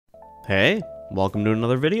Hey, welcome to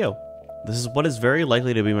another video. This is what is very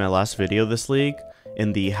likely to be my last video this league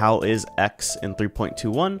in the How Is X in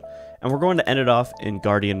 3.21, and we're going to end it off in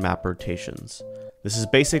Guardian map rotations. This is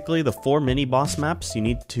basically the 4 mini boss maps you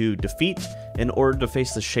need to defeat in order to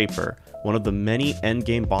face the Shaper, one of the many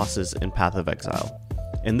endgame bosses in Path of Exile.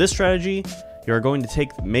 In this strategy, you are going to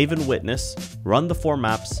take Maven Witness, run the 4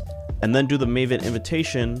 maps, and then do the Maven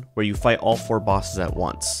Invitation where you fight all 4 bosses at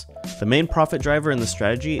once. The main profit driver in the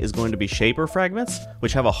strategy is going to be Shaper Fragments,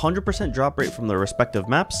 which have a 100% drop rate from their respective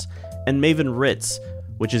maps, and Maven Writs,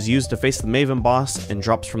 which is used to face the Maven boss and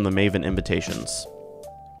drops from the Maven Invitations.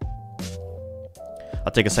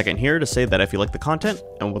 I'll take a second here to say that if you like the content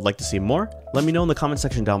and would like to see more, let me know in the comment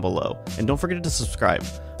section down below, and don't forget to subscribe.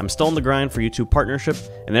 I'm still on the grind for YouTube partnership,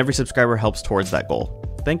 and every subscriber helps towards that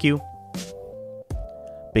goal. Thank you!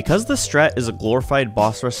 Because the strat is a glorified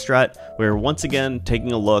boss rush strat, we are once again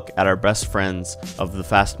taking a look at our best friends of the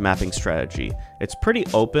fast mapping strategy. It's pretty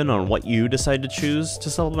open on what you decide to choose to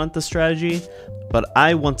supplement the strategy, but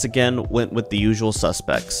I once again went with the usual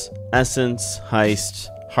suspects: Essence, Heist,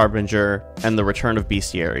 Harbinger, and the return of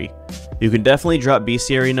Bestiary. You can definitely drop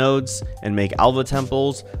Bestiary nodes and make Alva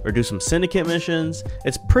temples or do some syndicate missions.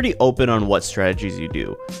 It's pretty open on what strategies you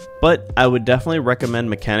do, but I would definitely recommend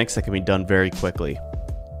mechanics that can be done very quickly.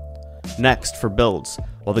 Next, for builds.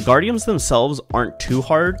 While the Guardians themselves aren't too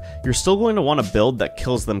hard, you're still going to want a build that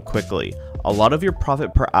kills them quickly. A lot of your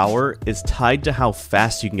profit per hour is tied to how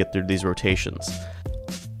fast you can get through these rotations.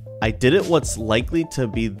 I did it what's likely to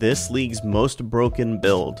be this league's most broken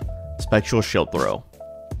build, Spectral Shield Throw.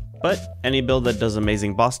 But any build that does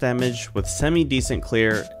amazing boss damage with semi-decent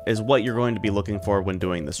clear is what you're going to be looking for when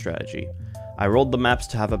doing this strategy. I rolled the maps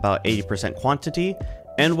to have about 80% quantity,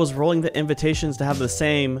 and was rolling the invitations to have the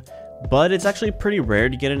same, but it's actually pretty rare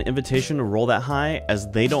to get an invitation to roll that high, as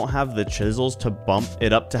they don't have the chisels to bump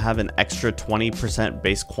it up to have an extra 20%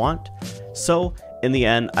 base quant. So in the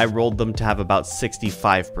end, I rolled them to have about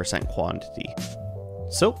 65% quantity.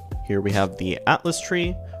 So here we have the Atlas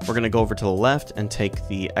tree. We're going to go over to the left and take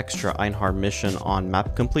the extra Einhar mission on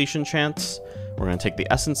map completion chance. We're going to take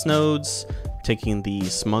the Essence nodes, taking the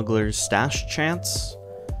Smuggler's Stash chance,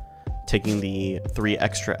 taking the 3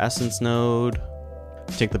 extra Essence node,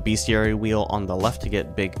 take the Bestiary wheel on the left to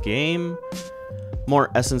get big game,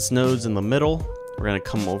 more Essence nodes in the middle. We're going to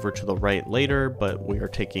come over to the right later, but we are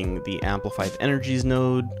taking the Amplified Energies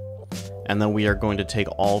node, and then we are going to take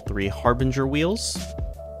all 3 Harbinger wheels.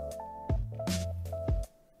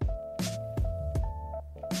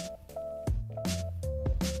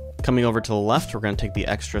 Coming over to the left, we're going to take the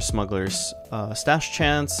extra Smuggler's Stash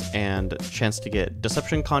chance and chance to get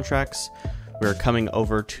Deception contracts. We're coming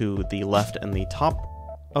over to the left and the top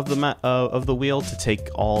of the wheel to take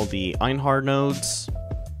all the Einhar nodes.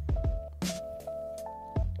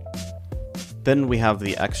 Then we have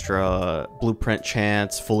the extra Blueprint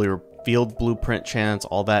chance, fully revealed Blueprint chance,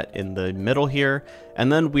 all that in the middle here. And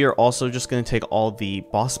then we are also just going to take all the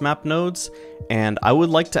boss map nodes, and I would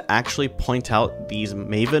like to actually point out these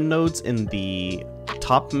Maven nodes in the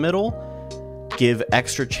top middle give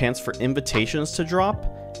extra chance for invitations to drop.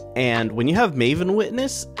 And when you have Maven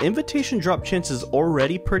Witness, invitation drop chance is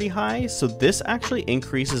already pretty high, so this actually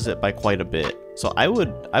increases it by quite a bit. So I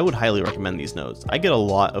would highly recommend these nodes. I get a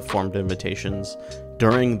lot of formed invitations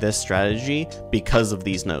during this strategy because of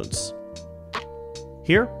these nodes.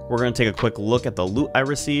 Here, we're going to take a quick look at the loot I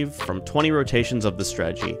received from 20 rotations of the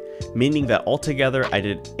strategy, meaning that altogether I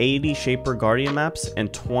did 80 Shaper Guardian maps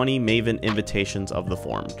and 20 Maven invitations of the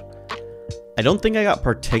Formed. I don't think I got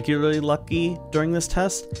particularly lucky during this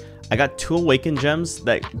test. I got 2 Awakened Gems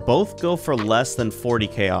that both go for less than 40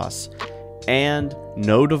 Chaos, and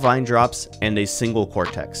no Divine drops and a single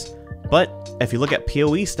Cortex. But if you look at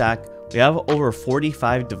PoE stack, we have over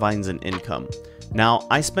 45 Divines in income. Now,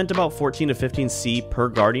 I spent about 14 to 15 C per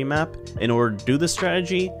Guardian map in order to do this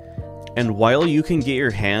strategy, and while you can get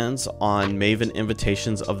your hands on Maven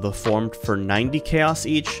invitations of the Formed for 90 Chaos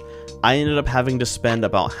each, I ended up having to spend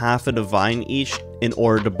about half a Divine each in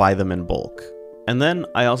order to buy them in bulk. And then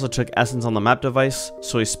I also took Essence on the map device,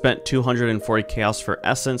 so I spent 240 Chaos for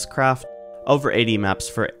Essence craft, over 80 maps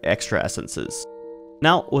for extra Essences.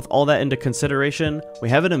 Now, with all that into consideration, we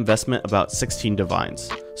have an investment about 16 Divines,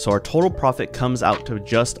 so our total profit comes out to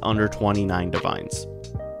just under 29 Divines.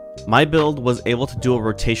 My build was able to do a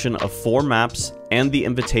rotation of 4 maps and the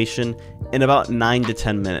invitation in about 9 to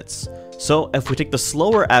 10 minutes. So if we take the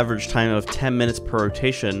slower average time of 10 minutes per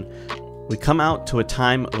rotation, we come out to a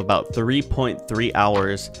time of about 3.3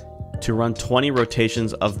 hours to run 20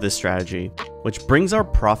 rotations of this strategy, which brings our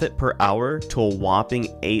profit per hour to a whopping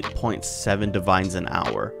 8.7 Divines an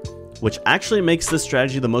hour. which actually makes this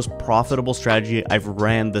strategy the most profitable strategy I've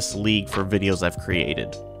ran this league for videos I've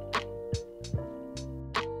created.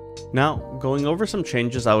 Now, going over some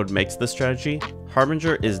changes I would make to this strategy,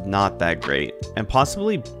 Harbinger is not that great, and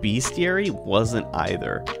possibly Bestiary wasn't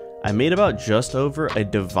either. I made about just over a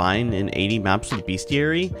Divine in 80 maps with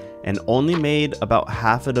Bestiary, and only made about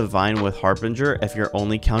half a Divine with Harbinger if you're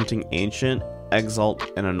only counting Ancient,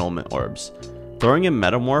 Exalt, and Annulment Orbs. Throwing in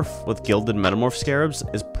Metamorph with Gilded Metamorph Scarabs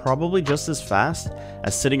is probably just as fast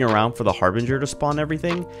as sitting around for the Harbinger to spawn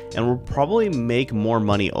everything, and will probably make more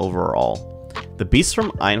money overall. The beasts from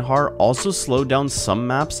Einhar also slowed down some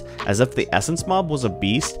maps, as if the Essence mob was a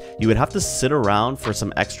beast, you would have to sit around for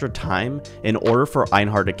some extra time in order for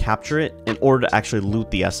Einhar to capture it in order to actually loot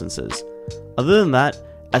the Essences. Other than that,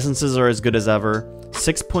 Essences are as good as ever.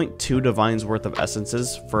 6.2 Divines worth of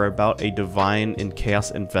Essences for about a Divine in Chaos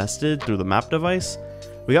Infested through the map device.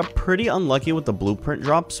 We got pretty unlucky with the blueprint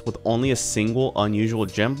drops with only a single unusual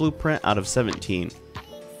gem blueprint out of 17.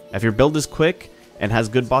 If your build is quick and has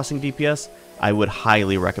good bossing DPS, I would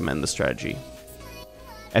highly recommend the strategy.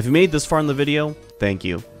 If you made this far in the video, thank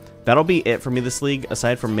you. That'll be it for me this league,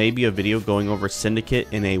 aside from maybe a video going over Syndicate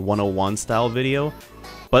in a 101 style video,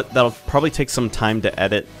 but that'll probably take some time to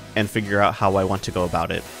edit and figure out how I want to go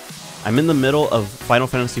about it. I'm in the middle of Final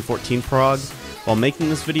Fantasy XIV prog while making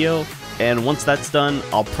this video, and once that's done,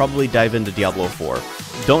 I'll probably dive into Diablo 4.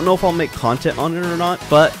 Don't know if I'll make content on it or not,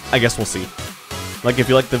 but I guess we'll see. Like if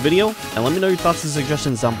you liked the video, and let me know your thoughts and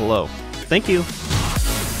suggestions down below. Thank you!